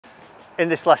In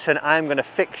this lesson, I'm going to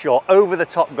fix your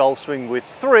over-the-top golf swing with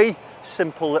 3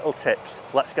 simple little tips.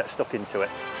 Let's get stuck into it.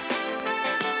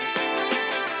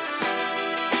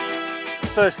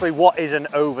 Firstly, what is an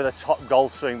over-the-top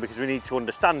golf swing? Because we need to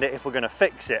understand it if we're going to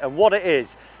fix it. And what it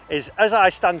is as I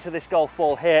stand to this golf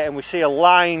ball here and we see a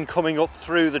line coming up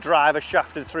through the driver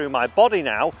shaft and through my body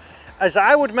now, as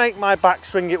I would make my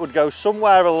backswing, it would go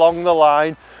somewhere along the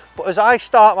line. But as I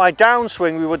start my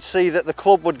downswing, we would see that the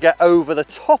club would get over the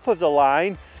top of the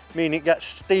line, meaning it gets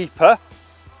steeper.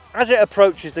 As it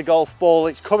approaches the golf ball,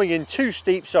 it's coming in too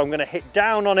steep, so I'm going to hit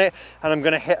down on it and I'm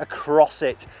going to hit across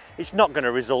it. It's not going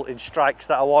to result in strikes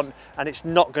that I want, and it's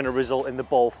not going to result in the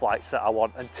ball flights that I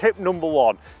want. And tip number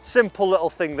 1, simple little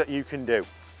thing that you can do.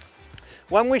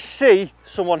 When we see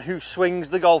someone who swings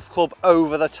the golf club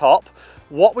over the top,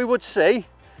 what we would see,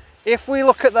 if we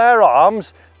look at their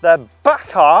arms, their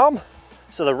back arm,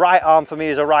 so the right arm for me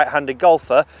is a right-handed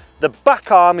golfer, the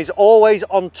back arm is always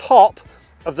on top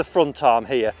of the front arm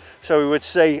here. So we would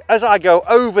see, as I go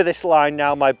over this line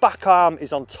now, my back arm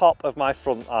is on top of my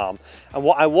front arm. And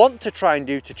what I want to try and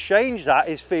do to change that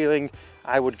is feeling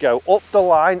I would go up the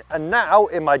line, and now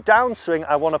in my downswing,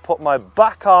 I want to put my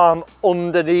back arm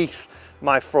underneath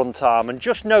my front arm. And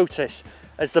just notice,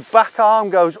 as the back arm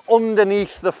goes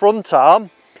underneath the front arm,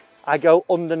 I go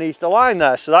underneath the line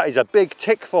there. So that is a big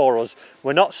tick for us.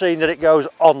 We're not seeing that it goes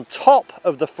on top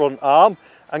of the front arm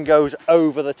and goes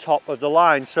over the top of the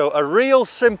line. So a real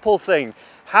simple thing.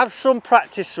 Have some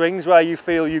practice swings where you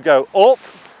feel you go up,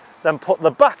 then put the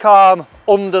back arm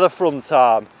under the front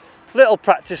arm. Little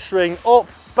practice swing, up,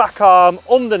 back arm,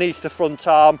 underneath the front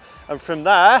arm. And from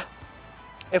there,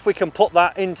 if we can put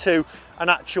that into an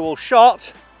actual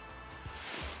shot,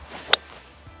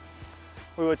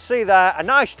 we would see there a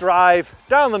nice drive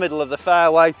down the middle of the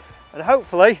fairway, and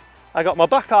hopefully I got my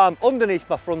back arm underneath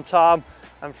my front arm,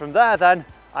 and from there then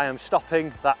I am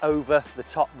stopping that over the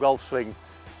top golf swing.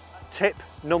 Tip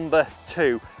number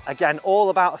 2, again, all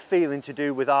about a feeling to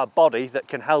do with our body that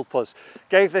can help us.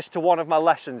 Gave this to one of my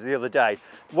lessons the other day.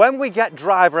 When we get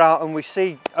driver out, and we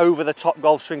see over the top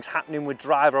golf swings happening with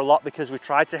driver a lot because we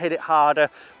try to hit it harder,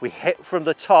 we hit from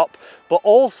the top, but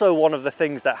also one of the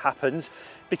things that happens,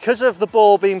 because of the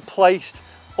ball being placed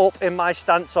up in my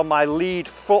stance on my lead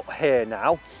foot here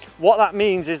now, what that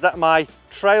means is that my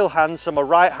trail hand, so my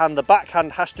right hand, the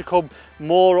backhand, has to come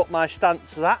more up my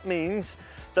stance. So that means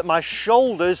that my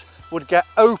shoulders would get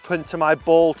open to my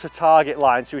ball to target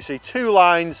line. So we see 2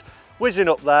 lines whizzing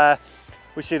up there.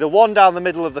 We see the one down the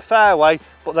middle of the fairway,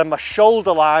 but then my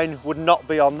shoulder line would not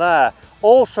be on there.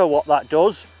 Also what that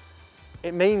does,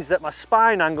 it means that my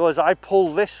spine angle, as I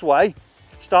pull this way,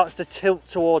 starts to tilt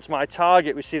towards my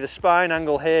target. We see the spine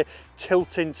angle here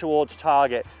tilting towards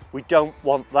target. We don't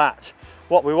want that.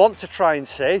 What we want to try and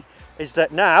see is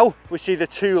that now we see the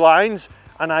 2 lines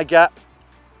and I get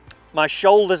my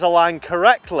shoulders aligned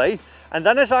correctly, and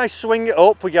then as I swing it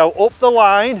up, we go up the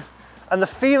line, and the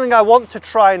feeling I want to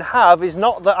try and have is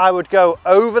not that I would go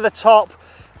over the top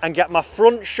and get my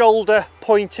front shoulder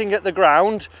pointing at the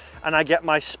ground and I get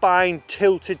my spine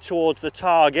tilted towards the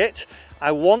target.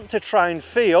 I want to try and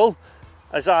feel,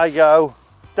 as I go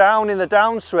down in the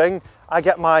downswing, I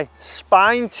get my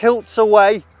spine tilts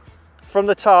away from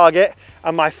the target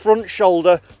and my front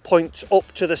shoulder points up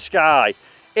to the sky.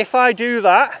 If I do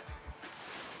that,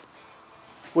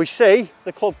 we see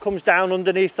the club comes down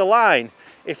underneath the line.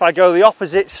 If I go the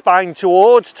opposite, spine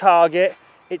towards target,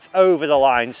 it's over the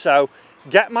line. So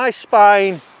get my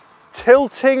spine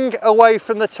tilting away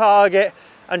from the target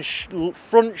and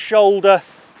front shoulder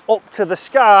up to the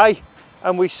sky,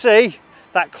 and we see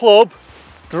that club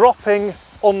dropping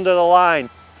under the line.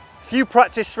 A few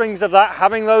practice swings of that,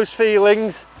 having those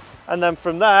feelings, and then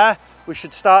from there we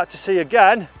should start to see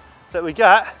again that we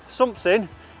get something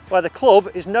where the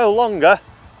club is no longer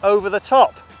over the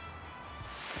top.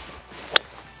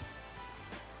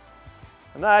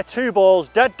 And there, 2 balls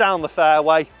dead down the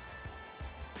fairway,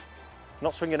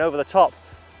 not swinging over the top.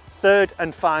 3rd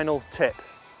and final tip.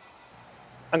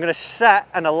 I'm going to set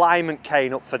an alignment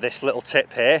cane up for this little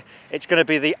tip here. It's going to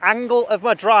be the angle of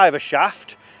my driver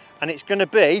shaft, and it's going to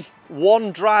be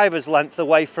 1 driver's length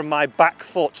away from my back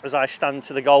foot as I stand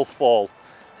to the golf ball.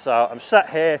 So I'm set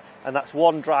here, and that's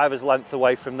 1 driver's length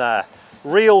away from there.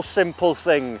 Real simple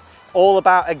thing, all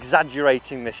about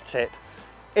exaggerating this tip.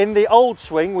 In the old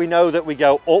swing, we know that we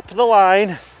go up the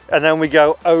line and then we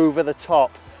go over the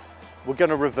top. We're going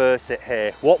to reverse it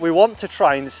here. What we want to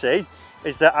try and see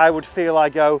is that I would feel I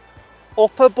go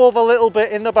up above a little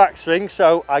bit in the backswing,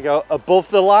 so I go above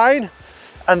the line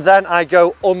and then I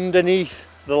go underneath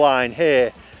the line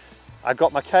here. I've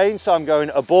got my cane, so I'm going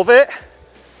above it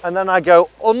and then I go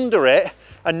under it,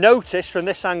 And notice from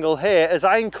this angle here, as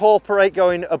I incorporate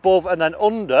going above and then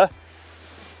under,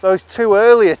 those two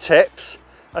earlier tips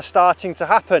are starting to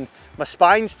happen. My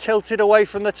spine's tilted away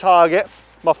from the target,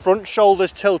 my front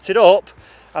shoulder's tilted up,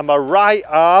 and my right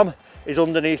arm is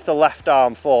underneath the left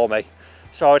arm for me.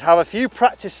 So I'd have a few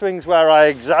practice swings where I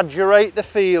exaggerate the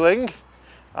feeling.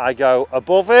 I go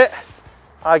above it,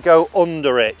 I go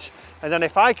under it. And then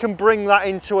if I can bring that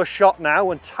into a shot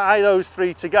now and tie those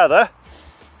three together,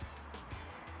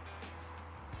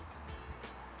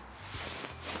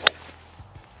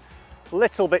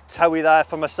 little bit toey there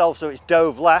for myself, so it's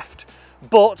dove left,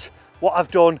 but what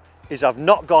I've done is I've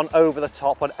not gone over the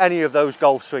top on any of those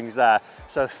golf swings there.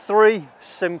 So 3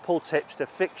 simple tips to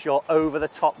fix your over the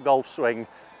top golf swing.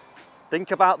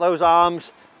 Think about those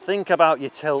arms, think about your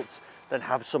tilts, then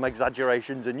have some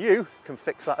exaggerations and you can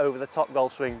fix that over the top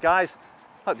golf swing. Guys,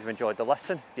 hope you've enjoyed the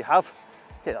lesson. If you have,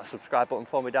 hit that subscribe button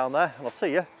for me down there and I'll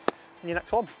see you in your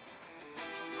next one.